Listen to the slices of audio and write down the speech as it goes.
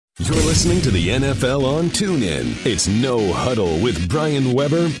You're listening to the NFL on TuneIn. It's No Huddle with Brian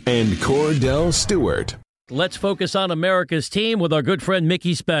Weber and Cordell Stewart. Let's focus on America's team with our good friend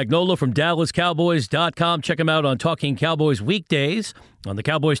Mickey Spagnola from DallasCowboys.com. Check him out on Talking Cowboys weekdays on the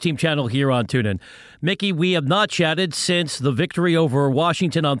Cowboys team channel here on TuneIn. Mickey, we have not chatted since the victory over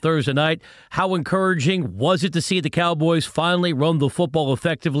Washington on Thursday night. How encouraging was it to see the Cowboys finally run the football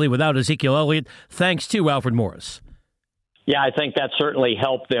effectively without Ezekiel Elliott, thanks to Alfred Morris? Yeah, I think that certainly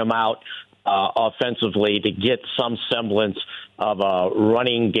helped them out offensively to get some semblance of a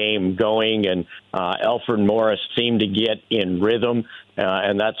running game going, and Alfred Morris seemed to get in rhythm,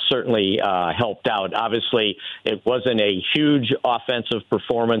 and that certainly helped out. Obviously, it wasn't a huge offensive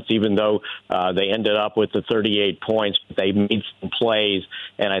performance, even though they ended up with the 38 points. But they made some plays,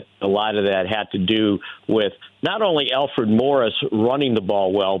 and a lot of that had to do with not only Alfred Morris running the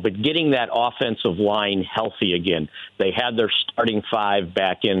ball well, but getting that offensive line healthy again. They had their starting five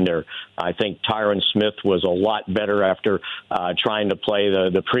back in there. I think Tyron Smith was a lot better after trying to play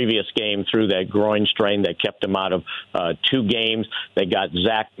the previous game through that groin strain that kept him out of 2 games. They got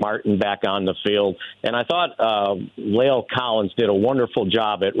Zach Martin back on the field. And I thought La'el Collins did a wonderful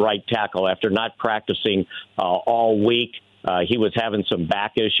job at right tackle after not practicing all week. He was having some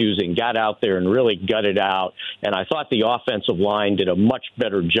back issues and got out there and really gutted out. And I thought the offensive line did a much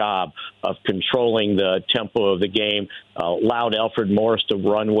better job of controlling the tempo of the game, allowed Alfred Morris to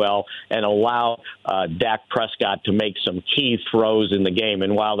run well, and allowed Dak Prescott to make some key throws in the game.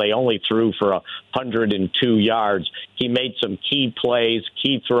 And while they only threw for 102 yards, he made some key plays,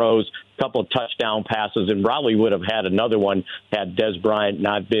 key throws, couple of touchdown passes, and probably would have had another one had Des Bryant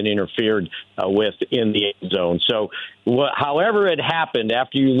not been interfered with in the end zone. So however it happened,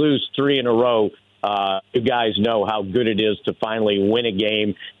 after you lose 3 in a row, you guys know how good it is to finally win a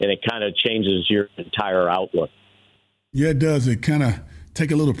game, and it kind of changes your entire outlook. Yeah, it does. It kind of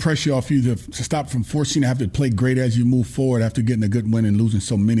take a little pressure off you to stop from forcing to have to play great as you move forward after getting a good win and losing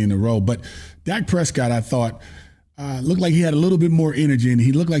so many in a row. But Dak Prescott, I thought, looked like he had a little bit more energy, and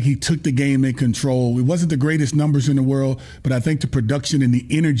he looked like he took the game in control. It wasn't the greatest numbers in the world, but I think the production and the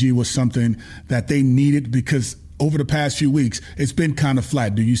energy was something that they needed, because over the past few weeks, it's been kind of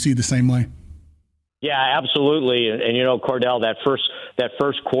flat. Do you see it the same way? Yeah, absolutely. And you know, Cordell, that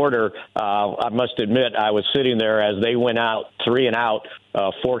first quarter, I must admit, I was sitting there as they went out 3 and out,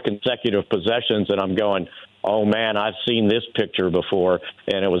 4 consecutive possessions, and I'm going, oh, man, I've seen this picture before,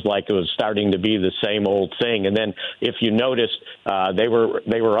 and it was like it was starting to be the same old thing. And then if you noticed, they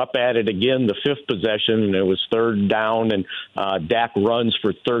were up at it again the 5th possession, and it was 3rd down, and Dak runs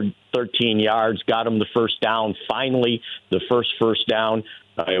for 13 yards, got him the first down, finally the first down.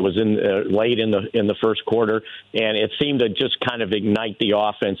 It was late in the first quarter, and it seemed to just kind of ignite the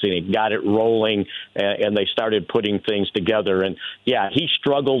offense, and it got it rolling, and they started putting things together. And yeah, he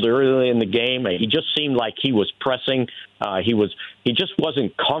struggled early in the game. He just seemed like he was pressing. He just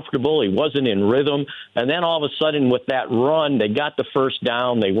wasn't comfortable. He wasn't in rhythm. And then all of a sudden, with that run, they got the first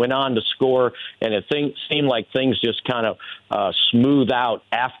down. They went on to score, and it seemed like things just kind of smooth out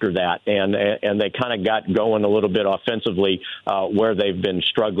after that, and they kind of got going a little bit offensively where they've been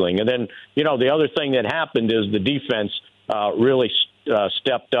struggling. And then, you know, the other thing that happened is the defense really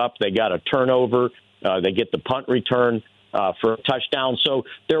stepped up. They got a turnover. They get the punt return for a touchdown. So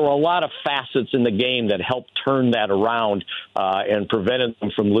there were a lot of facets in the game that helped turn that around and prevented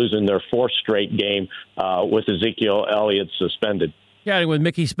them from losing their 4th straight game with Ezekiel Elliott suspended. Chatting with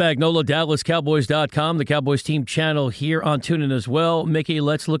Mickey Spagnola, DallasCowboys.com, the Cowboys team channel here on TuneIn as well. Mickey,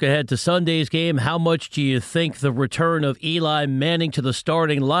 let's look ahead to Sunday's game. How much do you think the return of Eli Manning to the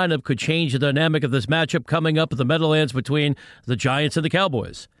starting lineup could change the dynamic of this matchup coming up at the Meadowlands between the Giants and the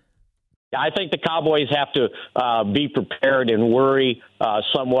Cowboys? I think the Cowboys have to be prepared and worry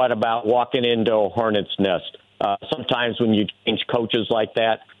somewhat about walking into a hornet's nest. Sometimes when you change coaches like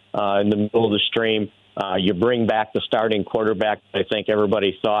that in the middle of the stream, you bring back the starting quarterback. I think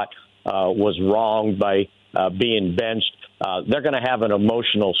everybody thought was wrong by being benched. They're going to have an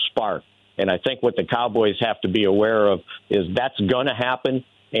emotional spark. And I think what the Cowboys have to be aware of is that's going to happen,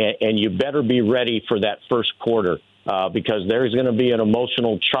 and you better be ready for that first quarter. Because there's going to be an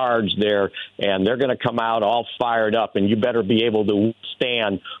emotional charge there, and they're going to come out all fired up, and you better be able to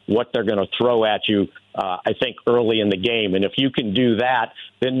withstand what they're going to throw at you, I think, early in the game. And if you can do that,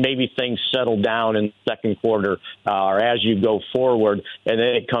 then maybe things settle down in the second quarter or as you go forward, and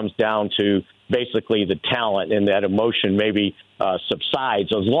then it comes down to basically the talent, and that emotion maybe subsides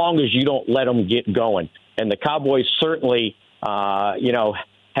as long as you don't let them get going. And the Cowboys certainly,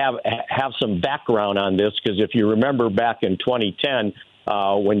 have some background on this, because if you remember back in 2010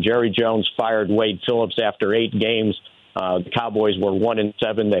 when Jerry Jones fired Wade Phillips after 8 games The Cowboys were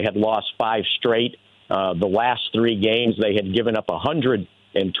 1-7. They had lost 5 straight. The last 3 games, they had given up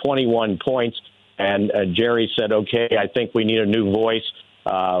 121 points. And Jerry said, okay, I think we need a new voice.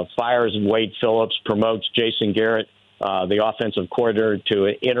 Fires Wade Phillips, promotes Jason Garrett, the offensive coordinator, to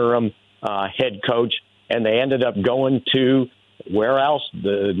an interim head coach. And they ended up going to where else?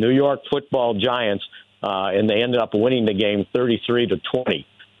 The New York Football Giants. And they ended up winning the game 33-20.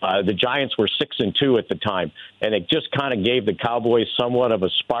 The Giants were 6-2 at the time, and it just kind of gave the Cowboys somewhat of a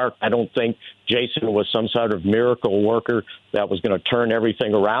spark. I don't think Jason was some sort of miracle worker that was going to turn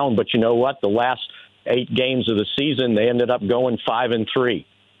everything around. But you know what? The last 8 games of the season, they ended up going 5-3.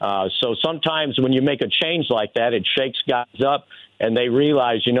 So sometimes when you make a change like that, it shakes guys up, and they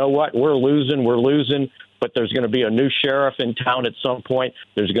realize, you know what? We're losing. But there's going to be a new sheriff in town at some point.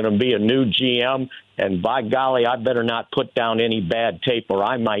 There's going to be a new GM. And by golly, I better not put down any bad tape, or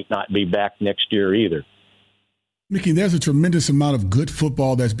I might not be back next year either. Mickey, there's a tremendous amount of good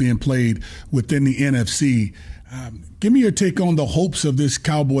football that's being played within the NFC. Give me your take on the hopes of this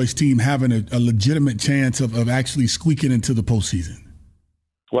Cowboys team having a legitimate chance of actually squeaking into the postseason.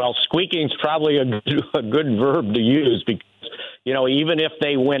 Well, squeaking is probably a good verb to use because, you know, even if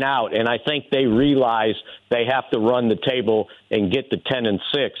they win out, and I think they realize they have to run the table and get to 10-6,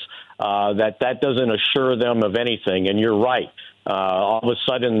 that doesn't assure them of anything. And you're right. All of a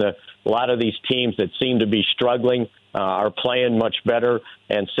sudden, a lot of these teams that seem to be struggling are playing much better,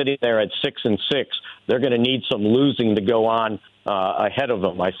 and sitting there at 6-6, they're going to need some losing to go on ahead of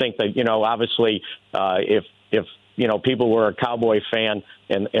them. I think that, you know, obviously, if you know, people were a Cowboy fan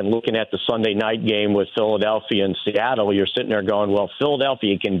and looking at the Sunday night game with Philadelphia and Seattle, you're sitting there going, well,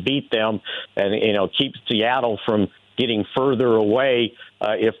 Philadelphia can beat them and, you know, keep Seattle from getting further away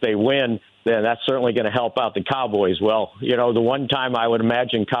if they win. Then that's certainly going to help out the Cowboys. Well, you know, the one time I would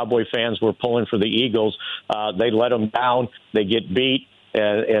imagine Cowboy fans were pulling for the Eagles, they let them down, they get beat.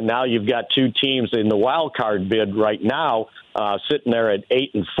 And now you've got 2 teams in the wild card bid right now sitting there at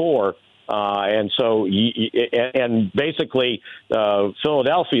 8-4. And so, and basically,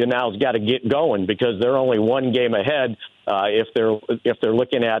 Philadelphia now has got to get going because they're only 1 game ahead if they're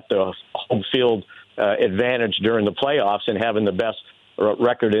looking at the home field advantage during the playoffs and having the best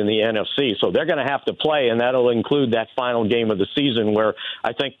record in the NFC. So they're going to have to play, and that'll include that final game of the season where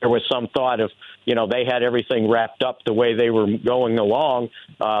I think there was some thought of, you know, they had everything wrapped up the way they were going along,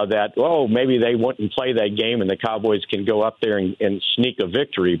 that, oh, maybe they wouldn't play that game and the Cowboys can go up there and sneak a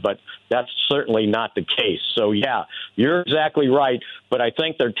victory. But that's certainly not the case. So, yeah, you're exactly right. But I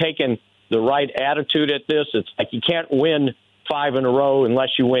think they're taking the right attitude at this. It's like you can't win 5 in a row unless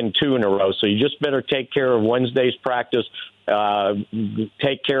you win 2 in a row. So you just better take care of Wednesday's practice,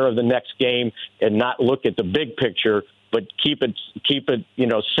 take care of the next game, and not look at the big picture, but keep it, you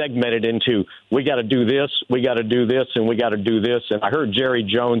know, segmented into, we got to do this, we got to do this, and we got to do this. And I heard Jerry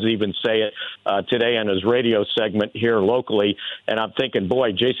Jones even say it today on his radio segment here locally. And I'm thinking,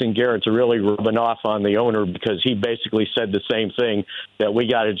 boy, Jason Garrett's really rubbing off on the owner because he basically said the same thing, that we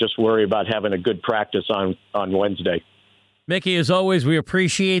got to just worry about having a good practice on Wednesday. Mickey, as always, we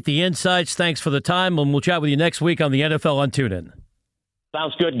appreciate the insights. Thanks for the time, and we'll chat with you next week on the NFL on TuneIn.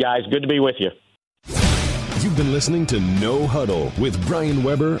 Sounds good, guys. Good to be with you. You've been listening to No Huddle with Brian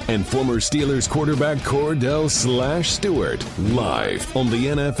Weber and former Steelers quarterback Cordell /Stewart, live on the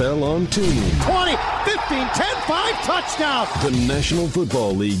NFL on TuneIn. 20, 15, 10, 5, touchdown. The National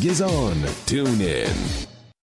Football League is on TuneIn.